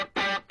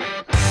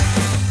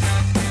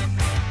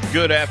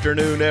Good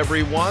afternoon,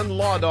 everyone.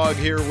 Law Dog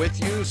here with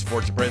you.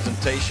 Sports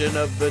presentation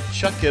of the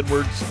Chuck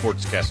Edwards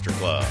Sportscaster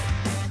Club.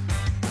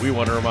 We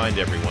want to remind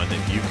everyone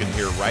that you can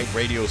hear Right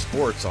Radio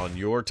Sports on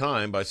your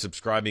time by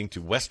subscribing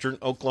to Western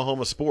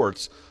Oklahoma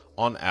Sports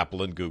on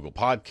Apple and Google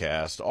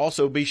Podcasts.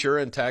 Also, be sure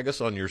and tag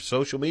us on your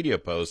social media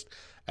post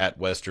at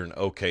Western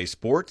OK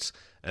Sports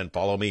and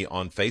follow me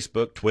on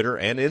Facebook, Twitter,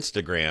 and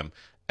Instagram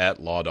at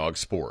Law Dog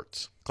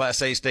Sports.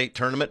 Class A state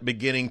tournament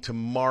beginning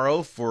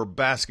tomorrow for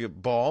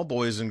basketball,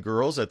 boys and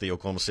girls, at the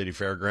Oklahoma City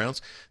Fairgrounds.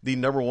 The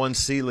number one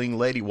seeding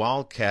Lady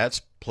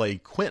Wildcats play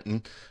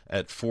Quinton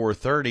at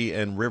 4:30,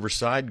 and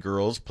Riverside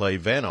girls play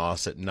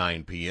Vanoss at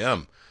 9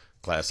 p.m.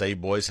 Class A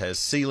boys has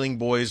Sealing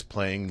boys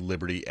playing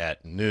Liberty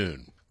at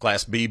noon.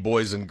 Class B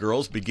boys and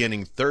girls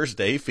beginning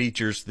Thursday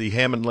features the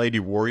Hammond Lady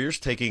Warriors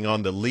taking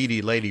on the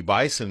Leedy Lady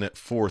Bison at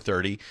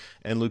 4:30,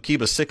 and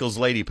Lukiba Sickles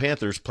Lady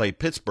Panthers play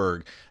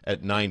Pittsburgh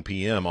at 9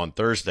 p.m. on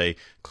Thursday.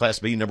 Class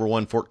B number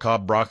one Fort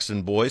Cobb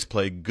Broxton boys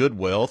play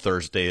Goodwell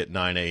Thursday at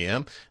 9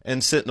 a.m.,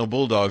 and Sentinel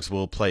Bulldogs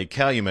will play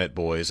Calumet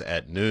boys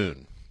at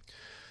noon.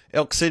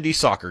 Elk City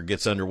Soccer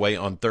gets underway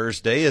on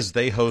Thursday as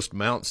they host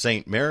Mount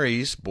St.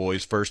 Mary's.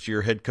 Boys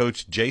first-year head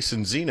coach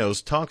Jason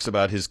Zenos talks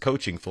about his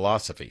coaching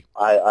philosophy.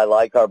 I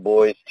like our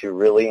boys to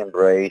really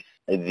embrace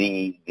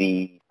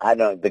the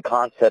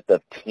concept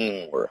of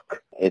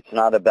teamwork. It's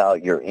not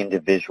about your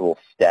individual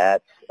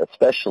stats,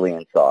 especially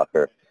in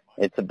soccer.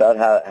 It's about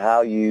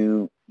how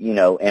you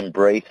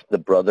embrace the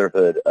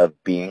brotherhood of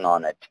being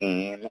on a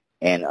team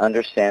and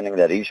understanding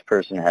that each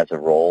person has a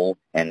role,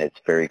 and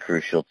it's very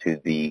crucial to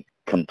the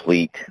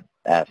complete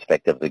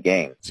aspect of the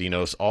game.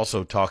 Zenos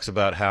also talks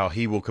about how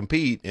he will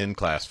compete in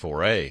Class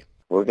 4A.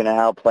 We're going to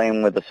outplay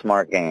him with a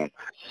smart game.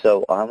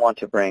 So I want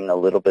to bring a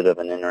little bit of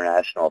an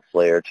international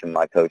flair to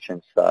my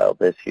coaching style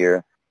this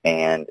year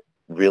and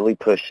really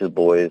push the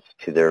boys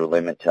to their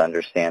limit to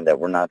understand that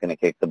we're not going to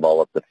kick the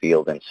ball up the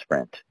field and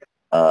sprint.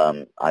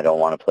 I don't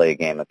want to play a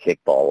game of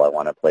kickball. I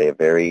want to play a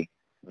very,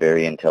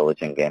 very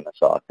intelligent game of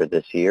soccer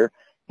this year,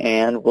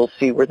 and we'll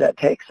see where that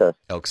takes us.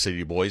 Elk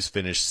City boys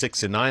finished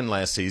 6-9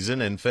 last season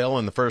and fell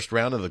in the first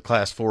round of the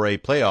Class 4A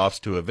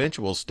playoffs to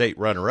eventual state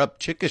runner-up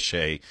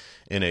Chickasha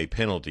in a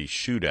penalty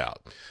shootout.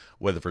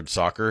 Weatherford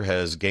Soccer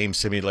has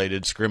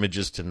game-simulated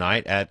scrimmages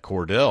tonight at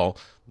Cordell.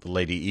 The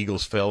Lady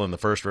Eagles fell in the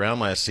first round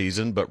last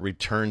season but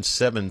returned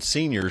 7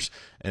 seniors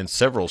and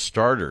several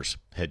starters.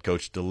 Head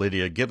coach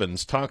Delidia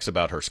Gibbons talks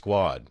about her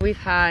squad. We've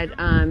had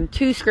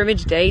 2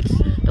 scrimmage dates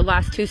the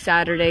last 2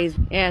 Saturdays,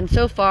 and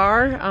so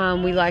far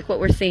we like what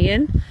we're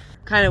seeing.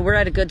 We're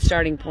at a good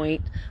starting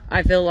point.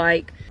 I feel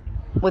like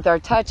with our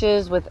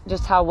touches, with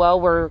just how well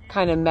we're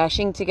kind of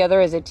meshing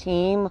together as a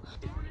team,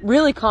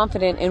 really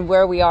confident in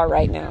where we are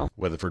right now.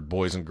 Weatherford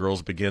boys and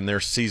girls begin their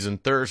season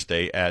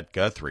Thursday at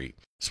Guthrie.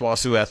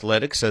 SWOSU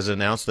Athletics has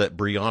announced that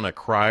Brianna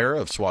Cryer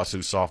of SWOSU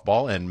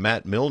Softball and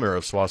Matt Milner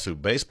of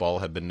SWOSU Baseball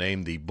have been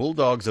named the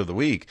Bulldogs of the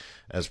Week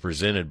as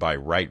presented by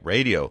Right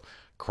Radio.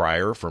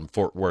 Cryer from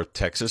Fort Worth,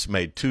 Texas,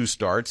 made 2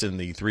 starts in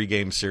the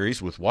 3-game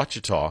series with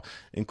Ouachita,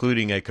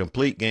 including a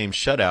complete game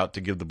shutout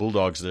to give the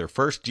Bulldogs their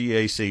first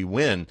GAC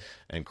win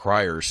and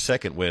Cryer's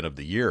second win of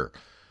the year.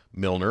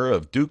 Milner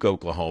of Duke,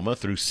 Oklahoma,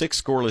 threw 6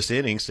 scoreless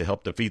innings to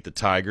help defeat the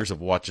Tigers of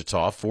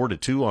Ouachita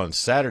 4-2 on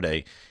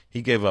Saturday.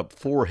 He gave up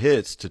 4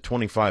 hits to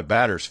 25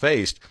 batters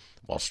faced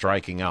while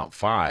striking out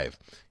 5.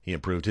 He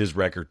improved his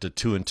record to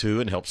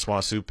 2-2 and helped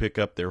SWOSU pick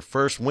up their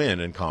first win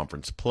in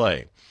conference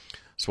play.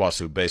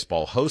 SWOSU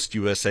Baseball hosts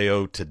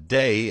USAO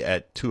today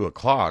at 2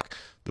 o'clock.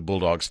 The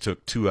Bulldogs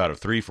took 2 out of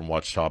 3 from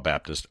Ouachita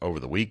Baptist over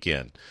the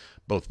weekend.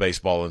 Both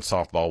baseball and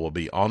softball will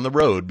be on the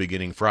road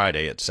beginning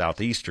Friday at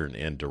Southeastern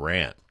in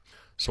Durant.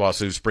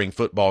 SWOSU spring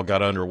football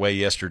got underway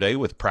yesterday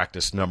with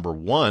practice number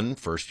 1.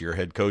 First-year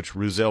head coach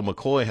Ruzel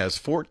McCoy has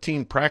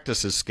 14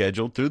 practices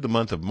scheduled through the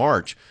month of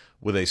March,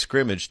 with a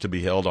scrimmage to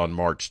be held on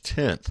March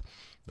 10th.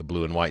 The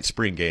blue and white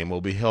spring game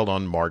will be held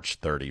on March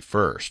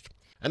 31st.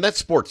 And that's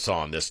Sports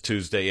On this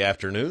Tuesday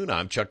afternoon.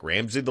 I'm Chuck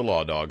Ramsey, the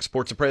Law Dog.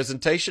 Sports a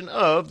presentation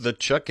of the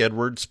Chuck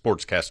Edwards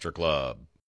Sportscaster Club.